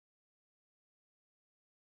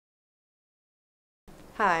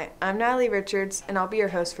Hi, I'm Natalie Richards, and I'll be your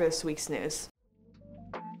host for this week's news.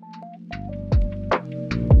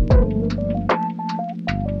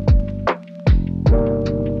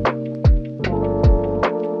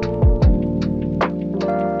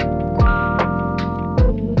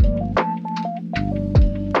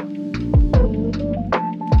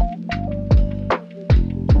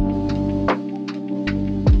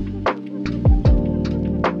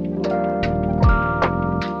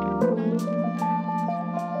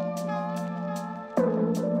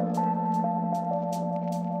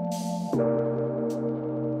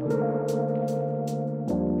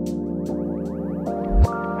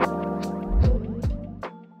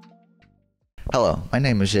 Hello, my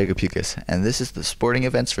name is Jacob Pukas, and this is the sporting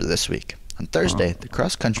events for this week. On Thursday, the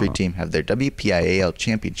cross-country team have their WPIAL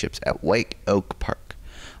championships at White Oak Park.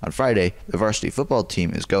 On Friday, the varsity football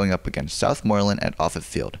team is going up against Southmoreland at Offutt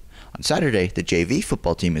Field. On Saturday, the JV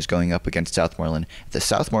football team is going up against Southmoreland at the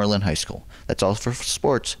Southmoreland High School. That's all for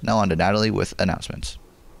sports. Now on to Natalie with announcements.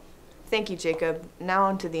 Thank you, Jacob. Now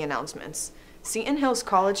on to the announcements. Seton Hills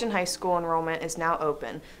College and High School enrollment is now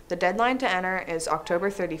open. The deadline to enter is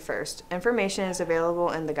October 31st. Information is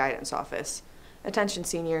available in the guidance office. Attention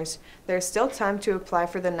seniors, there is still time to apply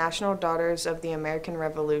for the National Daughters of the American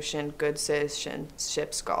Revolution Good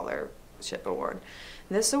Citizenship Scholarship Award.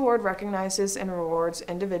 This award recognizes and rewards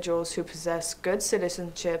individuals who possess good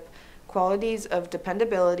citizenship, qualities of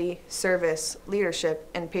dependability, service, leadership,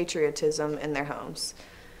 and patriotism in their homes,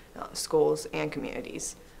 schools, and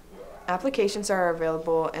communities. Applications are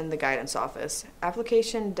available in the guidance office.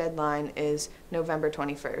 Application deadline is November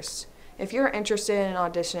 21st. If you're interested in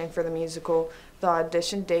auditioning for the musical, the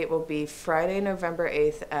audition date will be Friday, November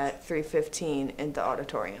 8th at 3:15 in the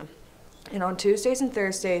auditorium. And on Tuesdays and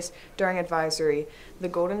Thursdays during advisory, the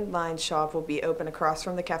Golden Line shop will be open across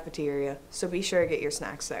from the cafeteria, so be sure to get your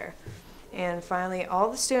snacks there. And finally, all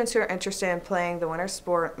the students who are interested in playing the winter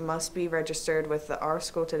sport must be registered with the Our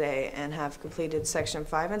School Today and have completed Section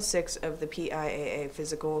 5 and 6 of the PIAA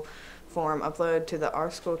physical form uploaded to the Our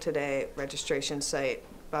School Today registration site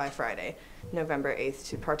by Friday, November 8th,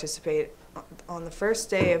 to participate on the first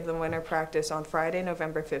day of the winter practice on Friday,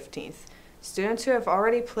 November 15th. Students who have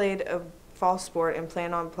already played a fall sport and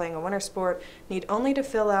plan on playing a winter sport need only to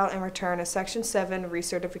fill out and return a Section 7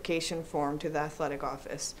 recertification form to the athletic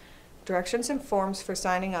office. Directions and forms for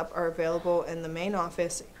signing up are available in the main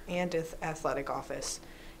office and athletic office.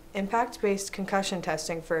 Impact-based concussion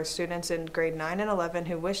testing for students in grade 9 and 11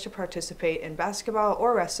 who wish to participate in basketball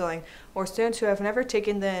or wrestling, or students who have never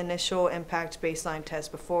taken the initial impact baseline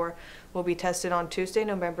test before, will be tested on Tuesday,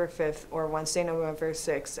 November 5th or Wednesday, November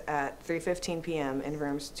 6th at 3:15 p.m. in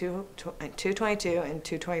rooms 222 and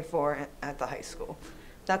 224 at the high school.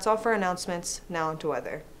 That's all for announcements. Now on to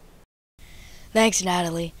weather. Thanks,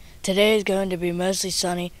 Natalie. Today is going to be mostly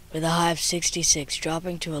sunny with a high of 66,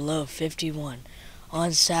 dropping to a low of 51.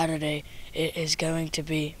 On Saturday, it is going to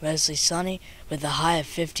be mostly sunny with a high of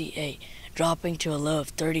 58, dropping to a low of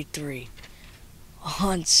 33.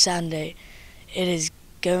 On Sunday, it is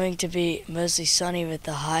going to be mostly sunny with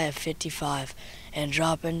a high of 55 and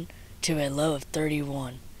dropping to a low of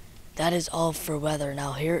 31. That is all for weather.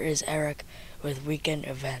 Now here is Eric with weekend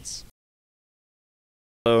events.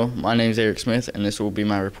 Hello, my name is Eric Smith, and this will be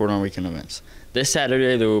my report on weekend events. This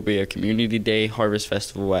Saturday, there will be a Community Day Harvest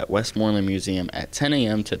Festival at Westmoreland Museum at 10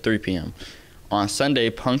 a.m. to 3 p.m. On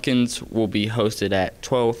Sunday, pumpkins will be hosted at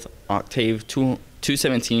 12th Octave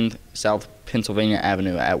 217 South Pennsylvania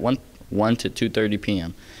Avenue at 1 to 2:30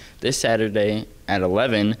 p.m. This Saturday at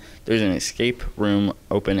 11, there's an escape room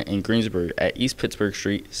open in Greensburg at East Pittsburgh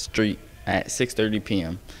Street at 6:30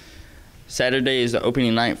 p.m. Saturday is the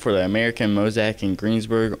opening night for the American Mosaic in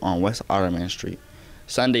Greensburg on West Ottoman Street.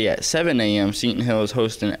 Sunday at 7 a.m., Seton Hill is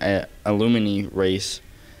hosting an alumni race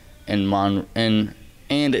in Monroeville.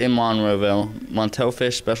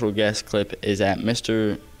 Montelfish special guest clip is at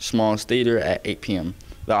Mr. Small's Theater at 8 p.m.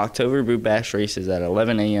 The October Boot Bash race is at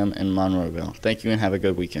 11 a.m. in Monroeville. Thank you and have a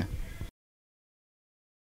good weekend.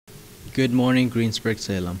 Good morning, Greensburg,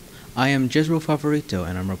 Salem. I am Jezreel Favorito,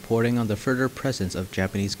 and I'm reporting on the further presence of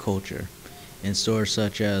Japanese culture. In stores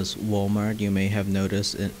such as Walmart, you may have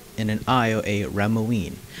noticed in an aisle a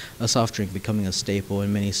Ramoine, a soft drink becoming a staple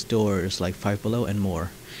in many stores like Five Below and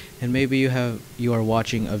more. And maybe you are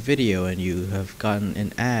watching a video and you have gotten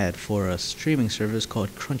an ad for a streaming service called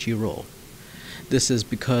Crunchyroll. This is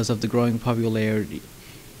because of the growing popularity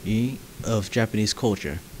of Japanese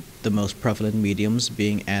culture, the most prevalent mediums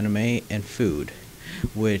being anime and food,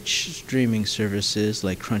 which streaming services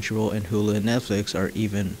like Crunchyroll and Hulu and Netflix are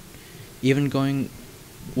even going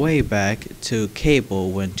way back to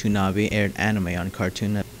cable when Toonami aired anime on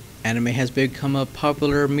Cartoon Network. Anime has become a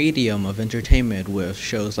popular medium of entertainment with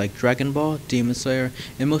shows like Dragon Ball, Demon Slayer,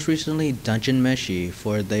 and most recently Dungeon Meshi,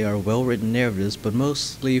 for they are well-written narratives, but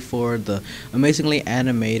mostly for the amazingly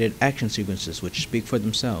animated action sequences which speak for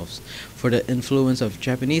themselves. For the influence of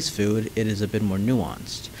Japanese food, it is a bit more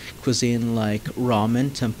nuanced. Cuisine like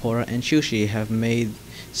ramen, tempura, and sushi have made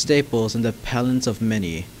staples in the palates of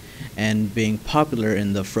many, and being popular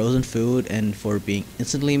in the frozen food and for being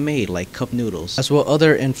instantly made like cup noodles. As well,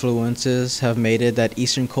 other influences have made it that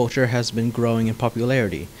Eastern culture has been growing in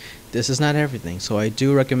popularity. This is not everything, so I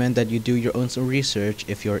do recommend that you do your own research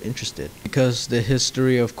if you're interested, because the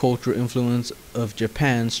history of cultural influence of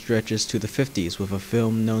Japan stretches to the 50s with a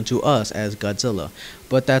film known to us as Godzilla.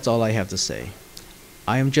 But that's all I have to say.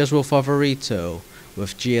 I am Jezreel Favorito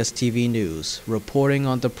with GSTV News, reporting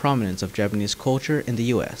on the prominence of Japanese culture in the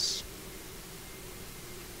U.S.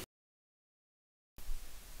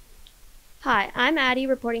 Hi, I'm Addie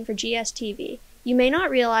reporting for GSTV. You may not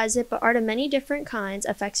realize it, but art of many different kinds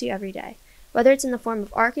affects you every day, whether it's in the form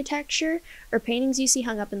of architecture or paintings you see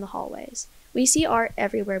hung up in the hallways. We see art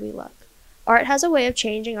everywhere we look. Art has a way of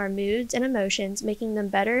changing our moods and emotions, making them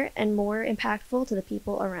better and more impactful to the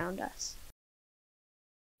people around us.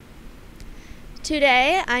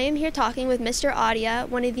 Today, I am here talking with Mr. Adia,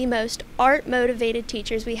 one of the most art-motivated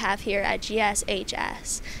teachers we have here at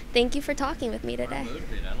GSHS. Thank you for talking with me today.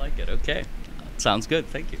 Art-motivated, I like it. Okay. Sounds good.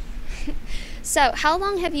 Thank you. So, how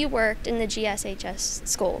long have you worked in the GSHS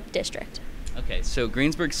school district? Okay, so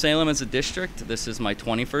Greensburg, Salem is a district. This is my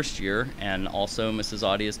 21st year, and also Mrs.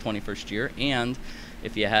 Adia's 21st year. And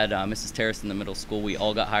if you had Mrs. Terrace in the middle school, we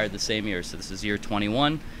all got hired the same year. So this is year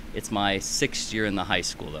 21. It's my 6th year in the high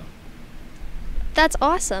school, though. That's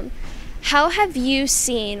awesome. How have you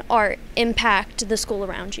seen art impact the school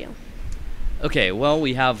around you? Okay, well,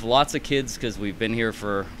 we have lots of kids because we've been here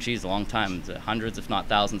for, a long time. Hundreds, if not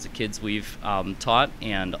thousands of kids we've taught,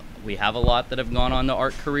 and we have a lot that have gone on to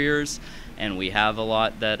art careers, and we have a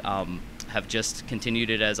lot that have just continued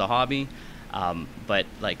it as a hobby. But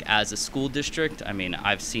like as a school district, I mean,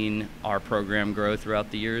 I've seen our program grow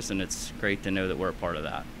throughout the years, and it's great to know that we're a part of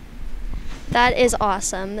that. That is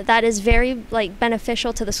awesome. That is very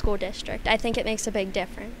beneficial to the school district. I think it makes a big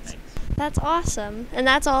difference. Thanks. That's awesome. And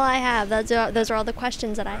that's all I have. Those are all the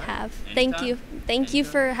questions that I have. Thank you. Thank you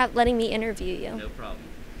for letting me interview you. No problem.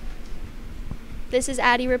 This is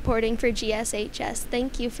Addie reporting for GSHS.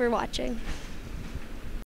 Thank you for watching.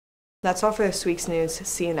 That's all for this week's news.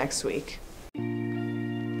 See you next week.